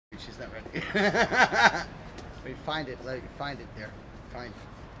not ready. We find it. Let you find it there. Find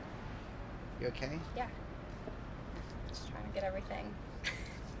it. You okay? Yeah. Just trying to get everything.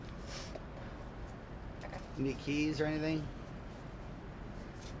 Okay. You need keys or anything?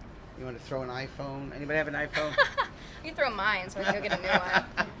 You want to throw an iPhone? Anybody have an iPhone? You can throw mine so I can go get a new one.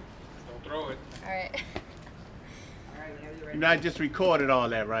 Don't throw it. All right. All right, whenever you're ready. You know, I just recorded all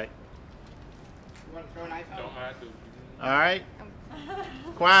that, right? You want to throw an iPhone? Don't have to. All right.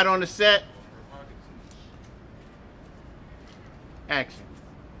 Quiet on the set. Action.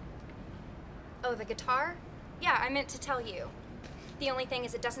 Oh, the guitar? Yeah, I meant to tell you. The only thing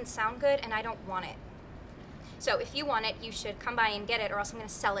is it doesn't sound good and I don't want it. So if you want it, you should come by and get it or else I'm gonna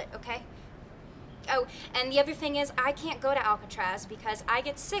sell it, okay? Oh, and the other thing is I can't go to Alcatraz because I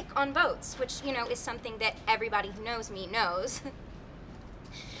get sick on boats, which, you know, is something that everybody who knows me knows.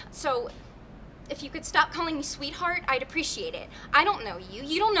 So if you could stop calling me sweetheart, I'd appreciate it. I don't know you.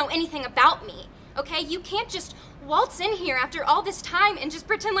 You don't know anything about me, okay? You can't just waltz in here after all this time and just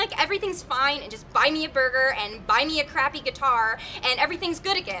pretend like everything's fine and just buy me a burger and buy me a crappy guitar and everything's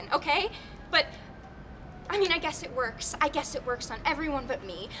good again, okay? But I mean, I guess it works. I guess it works on everyone but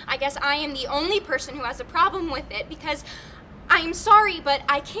me. I guess I am the only person who has a problem with it because I'm sorry, but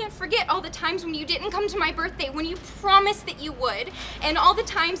I can't forget all the times when you didn't come to my birthday when you promised that you would, and all the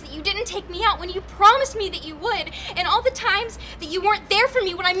times that you didn't take me out when you promised me that you would, and all the times that you weren't there for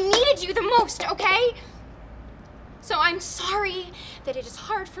me when I needed you the most, okay? So I'm sorry that it is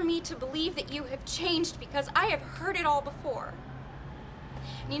hard for me to believe that you have changed because I have heard it all before.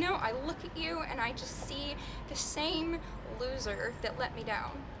 You know, I look at you and I just see the same loser that let me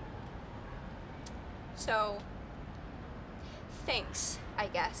down. So, thanks, I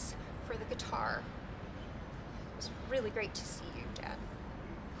guess, for the guitar. It was really great to see you.